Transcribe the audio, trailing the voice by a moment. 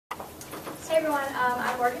everyone,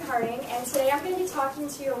 I'm Morgan Harding, and today I'm going to be talking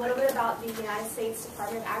to you a little bit about the United States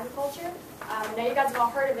Department of Agriculture. I know you guys have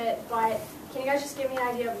all heard of it, but can you guys just give me an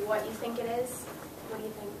idea of what you think it is? What do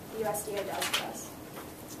you think the USDA does for us?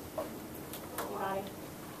 Anybody?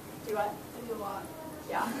 Do what? They do a lot.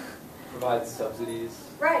 Yeah. Provide subsidies.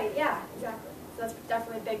 Right, yeah, exactly. So that's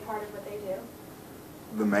definitely a big part of what they do.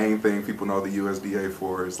 The main thing people know the USDA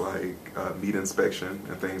for is like meat inspection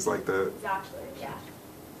and things like that. Exactly, yeah.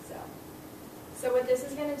 So what this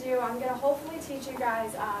is going to do, I'm going to hopefully teach you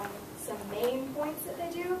guys some main points that they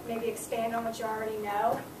do, maybe expand on what you already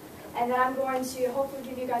know, and then I'm going to hopefully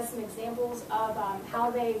give you guys some examples of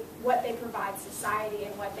what they provide society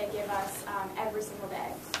and what they give us every single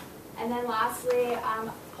day. And then lastly,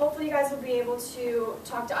 hopefully you guys will be able to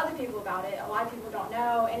talk to other people about it. A lot of people don't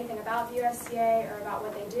know anything about the USDA or about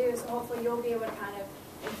what they do, so hopefully you'll be able to kind of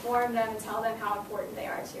inform them and tell them how important they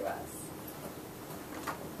are to us.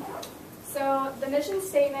 So the mission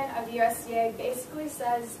statement of the USDA basically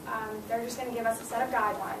says they're just going to give us a set of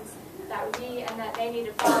guidelines that they need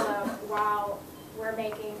to follow while we're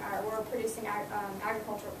producing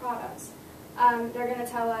agricultural products. They're going to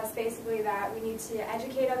tell us basically that we need to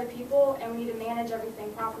educate other people and we need to manage everything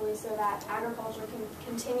properly so that agriculture can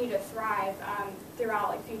continue to thrive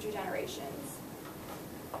throughout future generations.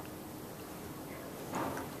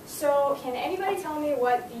 So can anybody tell me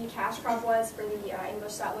what the cash crop was for the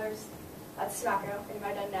English settlers? That's tobacco, if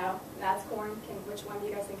anybody doesn't know. And that's corn. Which one do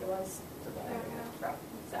you guys think it was? Right.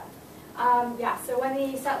 So when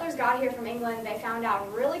the settlers got here from England, they found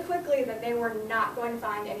out really quickly that they were not going to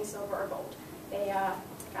find any silver or gold. They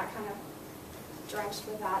got kind of drenched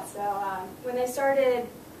with that. So when they started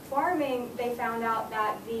farming, they found out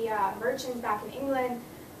that the merchants back in England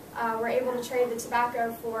were able to trade the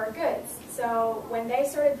tobacco for goods. So when they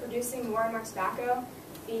started producing more and more tobacco,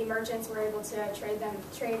 the merchants were able to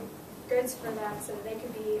trade goods for them so that they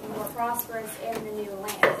could be more prosperous in the new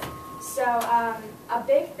land. So a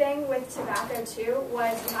big thing with tobacco too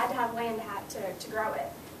was you had to have land to grow it.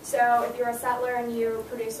 So if you're a settler and you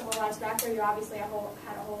produce a whole lot of tobacco, you obviously had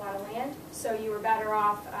a whole lot of land, so you were better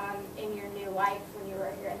off in your new life when you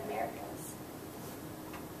were here in the Americas.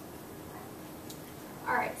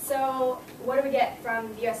 Alright, so what do we get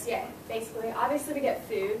from the USDA? Basically, obviously we get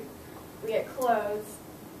food, we get clothes,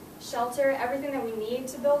 shelter, everything that we need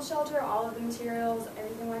to build shelter, all of the materials,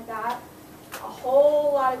 everything like that. A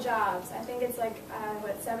whole lot of jobs. I think it's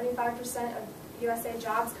 75% of USA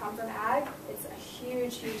jobs come from ag. It's a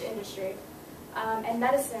huge, huge industry. And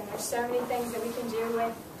medicine, there's so many things that we can do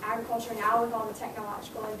with agriculture now with all the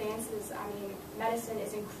technological advances. I mean, medicine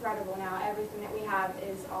is incredible now. Everything that we have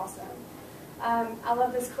is awesome. I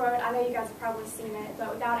love this quote. I know you guys have probably seen it,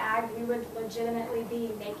 but without ag, we would legitimately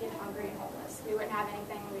be naked, hungry, and homeless. We wouldn't have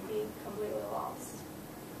anything. We'd be completely lost.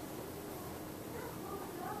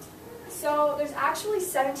 So there's actually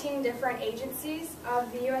 17 different agencies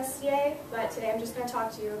of the USDA, but today I'm just going to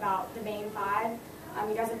talk to you about the main 5.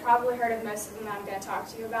 You guys have probably heard of most of them that I'm going to talk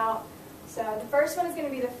to you about. So the first one is going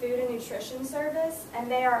to be the Food and Nutrition Service, and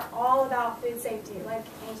they are all about food safety, like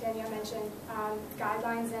Antonio mentioned,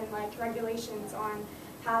 guidelines and regulations on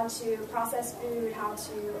how to process food, how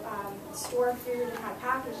to store food, and how to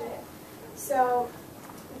package it. So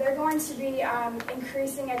they're going to be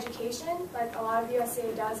increasing education, like a lot of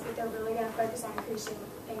USDA does, but they're really going to focus on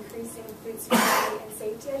increasing food security and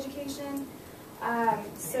safety education.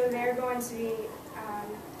 So they're going to be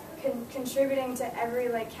contributing to every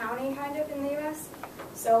county kind of in the U.S.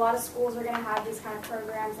 So a lot of schools are going to have these kind of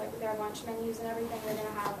programs, like with their lunch menus and everything. They're going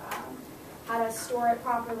to have how to store it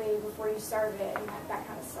properly before you serve it and that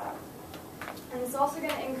kind of stuff. And it's also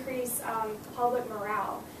going to increase public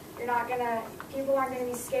morale. People aren't going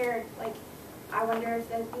to be scared. I wonder if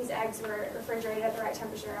these eggs were refrigerated at the right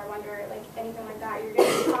temperature. I wonder, anything like that. You're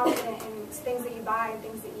going to be confident in things that you buy and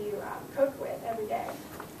things that you cook with every day.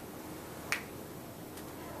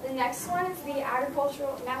 The next one is the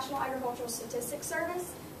National Agricultural Statistics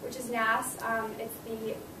Service, which is NASS. It's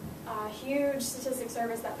the huge statistics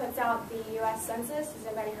service that puts out the U.S. Census. Has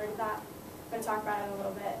anybody heard of that? I'm going to talk about it in a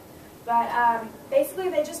little bit. But basically,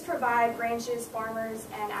 they just provide ranches, farmers,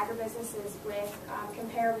 and agribusinesses with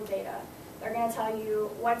comparable data. They're going to tell you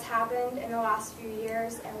what's happened in the last few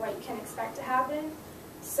years and what you can expect to happen.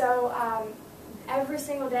 So every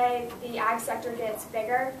single day, the ag sector gets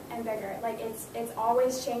bigger and bigger. It's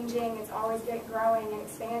always changing. It's always growing and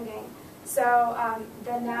expanding. So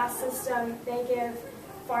the NASS system, they give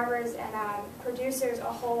farmers and producers a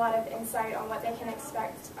whole lot of insight on what they can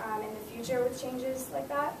expect in the future with changes like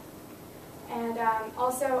that. And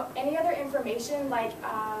also, any other information like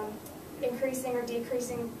increasing or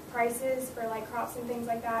decreasing prices for crops and things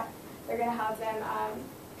like that, They're going to have them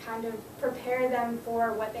kind of prepare them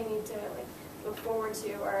for what they need to look forward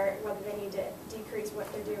to, or whether they need to decrease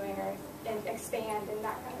what they're doing or expand in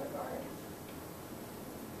that kind of regard.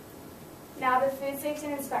 Now, the Food Safety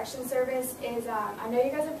and Inspection Service is, I know you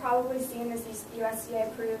guys have probably seen this USDA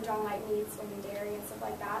approved on like meats and dairy and stuff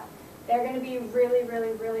like that. They're going to be really,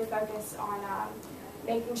 really, really focused on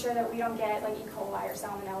making sure that we don't get like E. coli or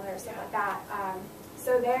salmonella or stuff like that.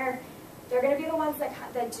 So they're going to be the ones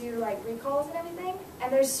that do like recalls and everything.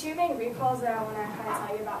 And there's two main recalls that I want to kind of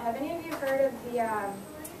tell you about. Have any of you heard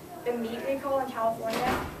of the meat recall in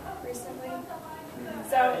California recently?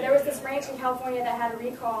 So there was this ranch in California that had a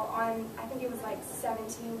recall on, I think it was like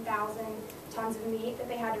 17,000 tons of meat that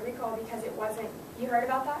they had to recall because it wasn't, you heard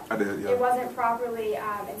about that? I did, yeah. It wasn't properly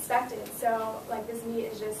inspected. So like this meat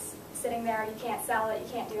is just sitting there, you can't sell it,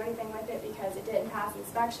 you can't do anything with it because it didn't pass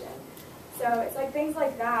inspection. So it's like things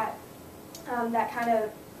like that that kind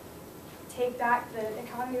of take back the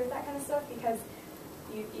economy with that kind of stuff, because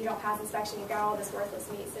you don't pass inspection, you got all this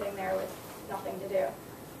worthless meat sitting there with nothing to do.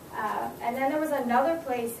 And then there was another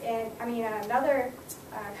another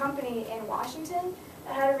company in Washington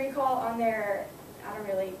that had a recall on their, I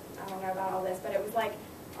don't know about all this, but it was like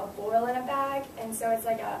a boil in a bag, and so it's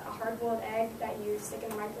like a hard-boiled egg that you stick in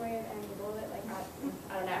the microwave and you boil it like that.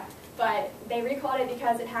 I don't know. But they recalled it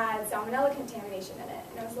because it had salmonella contamination in it.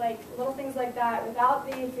 And it was like little things like that. Without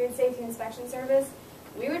the Food Safety Inspection Service,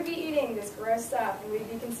 we would be eating this gross stuff and we'd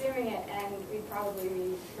be consuming it, and we'd probably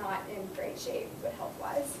be not in great shape, but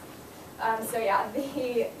health-wise. So yeah,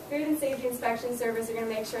 the Food and Safety Inspection Service are going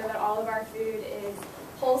to make sure that all of our food is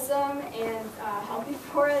wholesome and healthy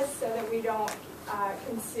for us, so that we don't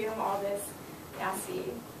consume all this nasty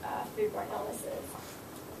foodborne illnesses.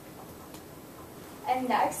 And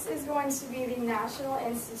next is going to be the National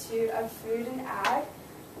Institute of Food and Ag,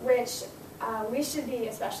 which we should be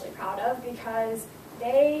especially proud of because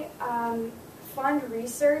they fund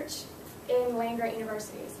research in land-grant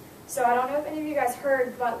universities. So I don't know if any of you guys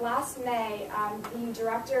heard, but last May, the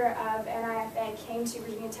director of NIFA came to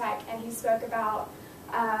Virginia Tech, and he spoke about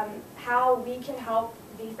how we can help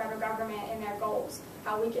the federal government in their goals,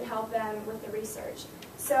 how we can help them with the research.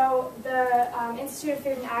 So the Institute of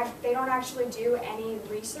Food and Ag, they don't actually do any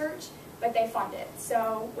research, but they fund it.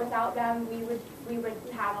 So without them, we would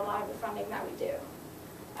have a lot of the funding that we do.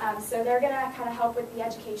 So they're going to kind of help with the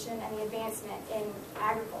education and the advancement in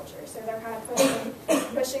agriculture. So they're kind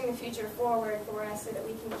of pushing the future forward for us, so that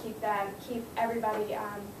we can keep everybody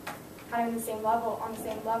kind of in the same level, on the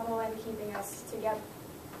same level, and keeping us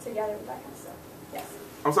together with that kind of stuff. Yes.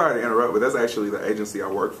 I'm sorry to interrupt, but that's actually the agency I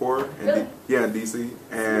work for. Really? In DC.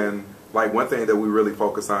 And like one thing that we really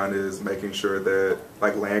focus on is making sure that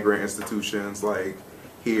like land grant institutions like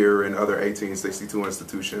here and other 1862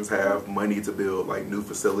 institutions have money to build like new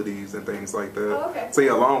facilities and things like that. Oh, okay. So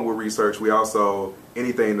yeah, along with research, we also,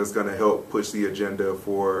 anything that's going to help push the agenda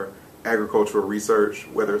for agricultural research,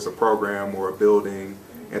 whether it's a program or a building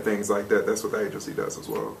and things like that, that's what the agency does as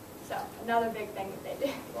well. So another big thing that they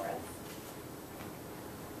do for us.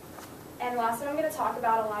 And last one I'm going to talk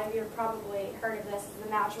about, a lot of you have probably heard of this, is the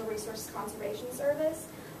Natural Resources Conservation Service.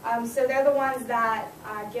 So they're the ones that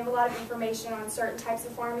give a lot of information on certain types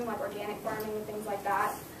of farming, like organic farming and things like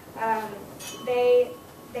that. They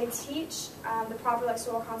teach the proper like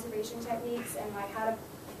soil conservation techniques and like how to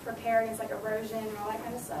prepare against like erosion and all that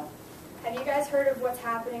kind of stuff. Have you guys heard of what's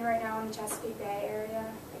happening right now in the Chesapeake Bay area?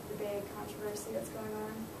 Like the big controversy that's going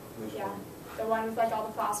on? Which Yeah, one? the one with like all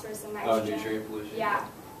the phosphorus and nitrogen. Oh, nutrient pollution. Yeah.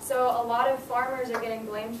 So a lot of farmers are getting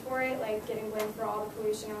blamed for it, like getting blamed for all the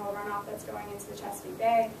pollution and all the runoff that's going into the Chesapeake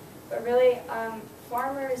Bay. But really,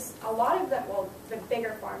 farmers, a lot of them, well, the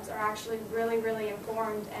bigger farms are actually really, really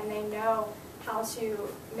informed, and they know how to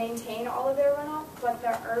maintain all of their runoff. But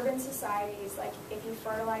the urban societies, like if you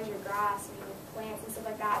fertilize your grass and your plants and stuff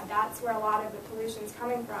like that, that's where a lot of the pollution is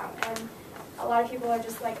coming from. And a lot of people are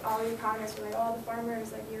just like, all the economists are like, oh, the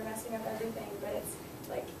farmers, like you're messing up everything. But it's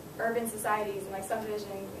like urban societies and like subdivisions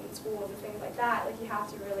and schools and things like that, like you have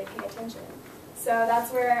to really pay attention. So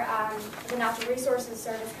that's where the Natural Resources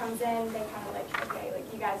Service comes in. They kind of like, okay,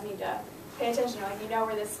 like you guys need to pay attention. Like you know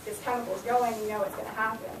where this chemical is going, you know what's going to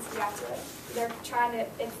happen. So you have to, they're trying to,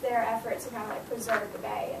 it's their effort to kind of like preserve the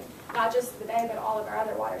bay, and not just the bay, but all of our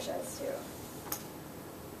other watersheds too.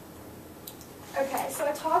 Okay, so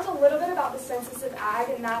I talked a little bit about the Census of Ag,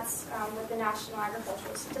 and that's with the National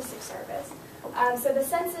Agricultural Statistics Service. So the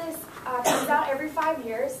census comes out every 5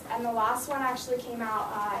 years, and the last one actually came out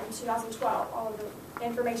in 2012. All of the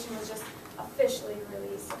information was just officially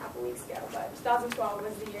released a couple weeks ago, but 2012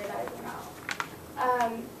 was the year that it came out.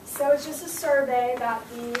 So it's just a survey that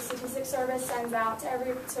the Statistics Service sends out to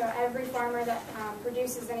every farmer that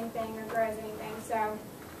produces anything or grows anything. So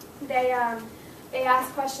they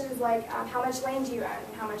ask questions like, how much land do you own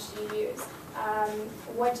and how much do you use?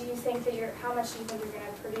 What do you think that how much do you think you're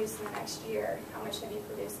going to produce in the next year? How much have you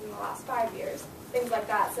produced in the last 5 years? Things like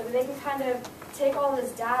that. So that they can kind of take all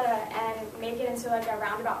this data and make it into like a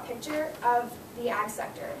roundabout picture of the ag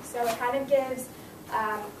sector. So it kind of gives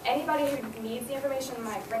anybody who needs the information,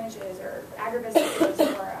 like ranches or agribusinesses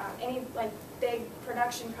or any like big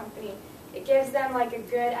production company, it gives them like a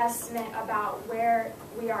good estimate about where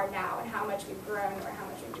we are now and how much we've grown or how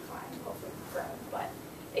much we've declined. Hopefully we've grown, but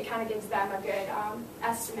it kind of gives them a good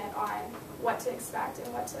estimate on what to expect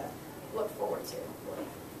and what to look forward to. Hopefully.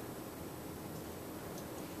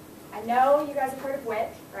 I know you guys have heard of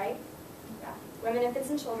WIC, right? Yeah, Women, Infants,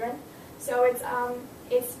 and Children. So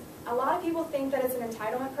it's a lot of people think that it's an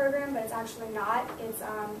entitlement program, but it's actually not. It's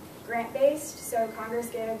grant-based, so Congress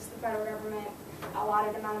gives the federal government a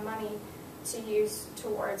allotted amount of money to use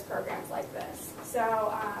towards programs like this.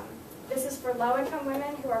 So this is for low-income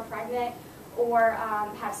women who are pregnant or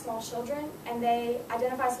have small children, and they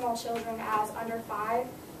identify small children as under 5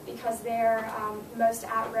 because they're most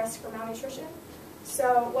at risk for malnutrition.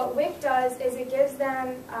 So what WIC does is it gives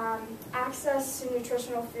them access to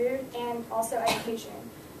nutritional food and also education.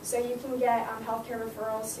 So you can get healthcare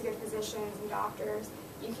referrals to good physicians and doctors.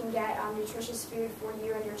 You can get nutritious food for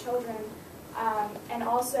you and your children. And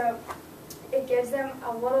also, it gives them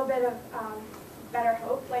a little bit of better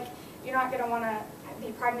hope. Like, you're not going to want to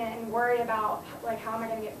be pregnant and worry about, like, how am I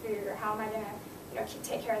going to get food or how am I going to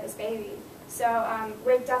take care of this baby. So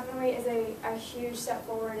WIC definitely is a huge step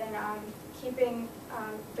forward in keeping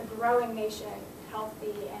the growing nation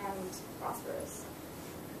healthy and prosperous.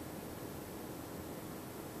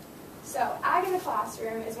 So Ag in the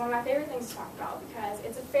Classroom is one of my favorite things to talk about because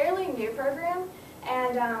it's a fairly new program,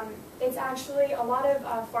 and it's actually a lot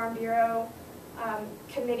of Farm Bureau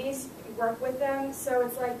committees work with them. So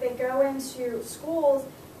it's like they go into schools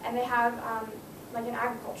and they have like an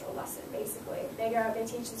agricultural lesson, basically. They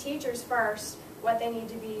teach the teachers first what they need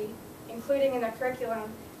to be including in their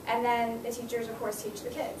curriculum, and then the teachers, of course, teach the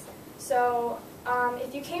kids. So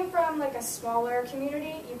if you came from like a smaller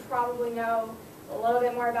community, you probably know a little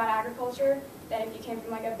bit more about agriculture than if you came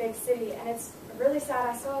from like a big city. And it's really sad.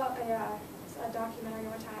 I saw a documentary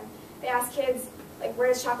one time. They asked kids, like, where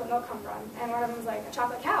does chocolate milk come from? And one of them was like, a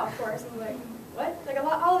chocolate cow, of course. And I'm like, what? Like,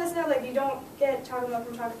 all of us know, like, you don't get chocolate milk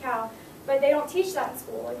from chocolate cow, but they don't teach that in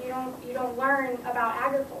school. You don't learn about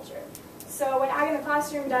agriculture. So what Ag in the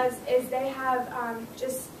Classroom does is they have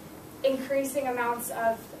just increasing amounts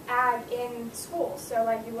of ag in school. So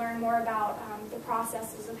like you learn more about the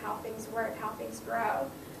processes of how things work, how things grow.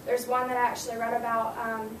 There's one that I actually read about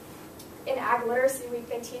in Ag Literacy Week.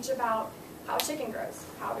 They teach about how a chicken grows,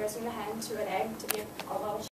 how it goes from the hen to an egg to be a little chicken.